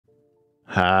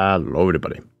Hello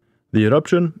everybody. The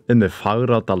eruption in the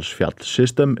Fagradalsfjall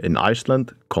system in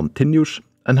Iceland continues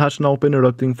and has now been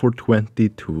erupting for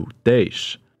 22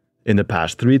 days. In the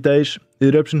past 3 days, the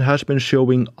eruption has been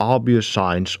showing obvious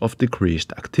signs of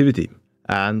decreased activity.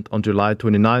 And on July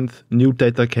 29th, new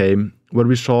data came where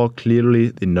we saw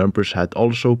clearly the numbers had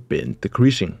also been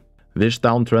decreasing. This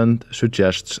downtrend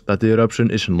suggests that the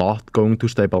eruption is not going to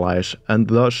stabilize and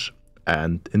thus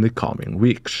end in the coming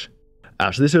weeks.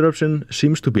 As this eruption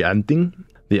seems to be ending,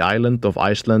 the island of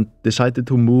Iceland decided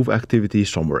to move activity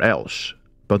somewhere else.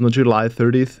 But on July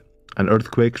 30th, an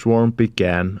earthquake swarm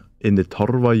began in the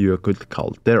Torfajökull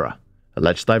caldera.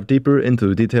 Let's dive deeper into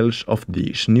the details of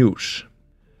these news.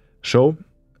 So,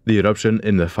 the eruption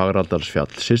in the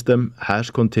Fagradalsfjall system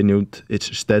has continued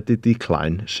its steady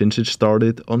decline since it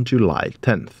started on July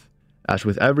 10th. As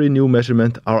with every new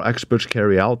measurement our experts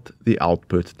carry out, the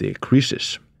output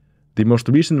decreases. The most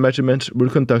recent measurements were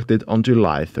conducted on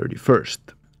July 31st,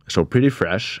 so pretty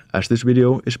fresh as this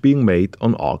video is being made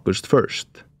on August 1st.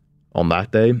 On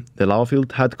that day, the lava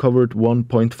field had covered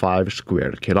 1.5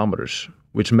 square kilometers,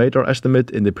 which made our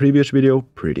estimate in the previous video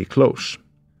pretty close.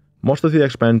 Most of the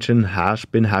expansion has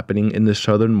been happening in the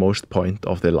southernmost point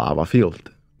of the lava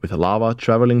field, with lava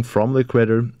traveling from the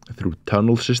crater through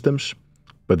tunnel systems,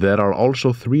 but there are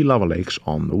also 3 lava lakes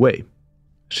on the way.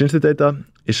 Since the data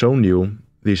is so new,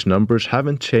 these numbers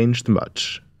haven't changed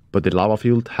much, but the lava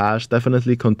field has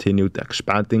definitely continued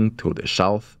expanding to the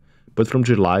south, but from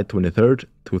July 23rd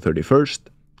to 31st,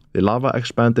 the lava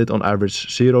expanded on average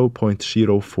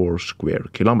 0.04 square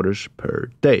kilometers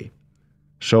per day.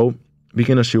 So, we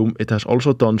can assume it has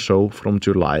also done so from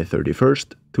July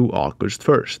 31st to August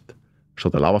 1st, so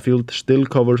the lava field still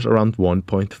covers around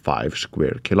 1.5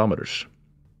 square kilometers.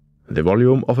 The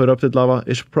volume of erupted lava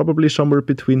is probably somewhere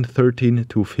between 13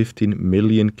 to 15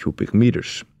 million cubic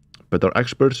meters, but our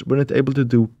experts weren't able to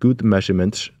do good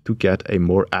measurements to get a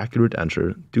more accurate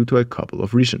answer due to a couple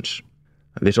of reasons.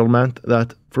 This all meant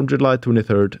that from July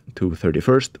 23rd to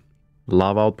 31st,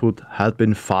 lava output had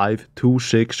been 5 to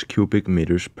 6 cubic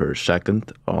meters per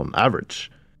second on average.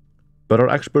 But our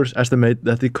experts estimate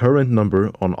that the current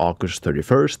number on August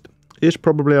 31st is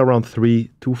probably around 3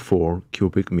 to 4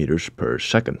 cubic meters per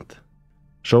second.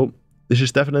 So, this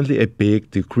is definitely a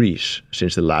big decrease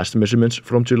since the last measurements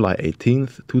from July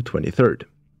 18th to 23rd,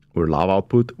 where lava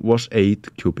output was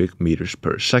 8 cubic meters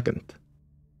per second.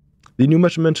 The new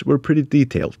measurements were pretty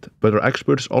detailed, but our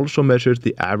experts also measured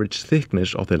the average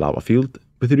thickness of the lava field,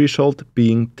 with the result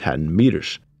being 10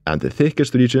 meters, and the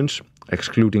thickest regions,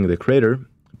 excluding the crater,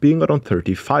 being around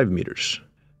 35 meters.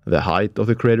 The height of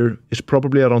the crater is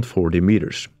probably around 40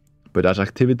 meters, but as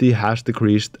activity has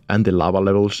decreased and the lava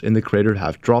levels in the crater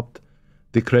have dropped,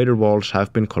 the crater walls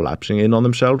have been collapsing in on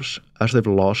themselves as they've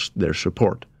lost their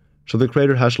support, so the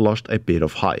crater has lost a bit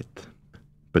of height.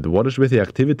 But what is with the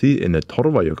activity in the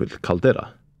Torfajökull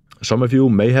caldera? Some of you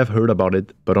may have heard about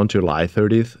it, but on July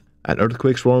 30th, an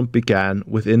earthquake swarm began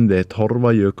within the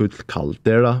Torfajökull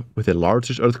caldera, with the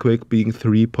largest earthquake being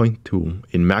 3.2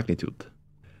 in magnitude.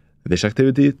 This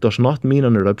activity does not mean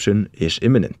an eruption is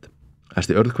imminent, as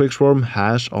the earthquake swarm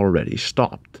has already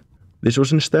stopped. This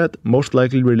was instead most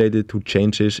likely related to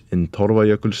changes in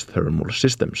Torfajökull's thermal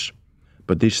systems.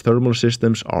 But these thermal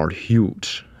systems are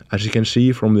huge, as you can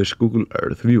see from this Google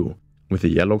Earth view, with the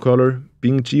yellow color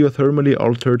being geothermally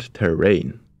altered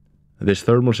terrain. This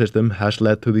thermal system has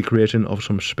led to the creation of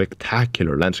some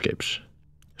spectacular landscapes.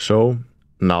 So,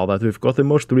 now that we've got the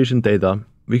most recent data,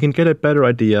 we can get a better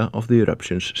idea of the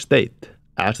eruption's state.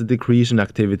 As the decrease in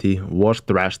activity was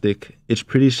drastic, it's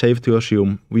pretty safe to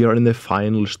assume we are in the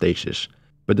final stages.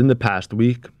 But in the past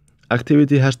week,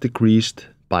 activity has decreased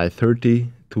by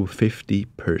 30 to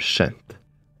 50%.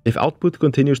 If output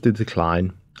continues to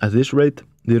decline at this rate,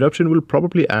 the eruption will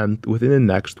probably end within the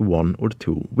next 1 or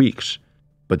 2 weeks.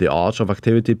 But the odds of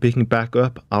activity picking back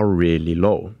up are really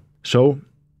low. So,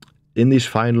 in these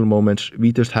final moments,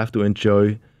 we just have to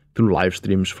enjoy through live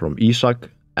streams from Isaac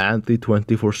and the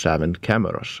 24/7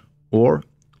 cameras. Or,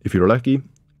 if you're lucky,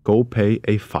 go pay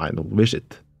a final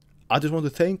visit. I just want to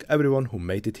thank everyone who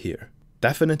made it here.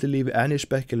 Definitely leave any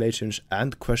speculations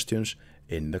and questions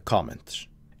in the comments.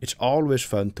 It's always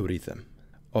fun to read them.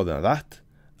 Other than that,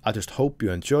 I just hope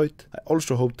you enjoyed. I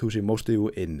also hope to see most of you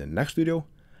in the next video,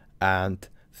 and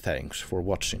thanks for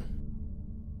watching.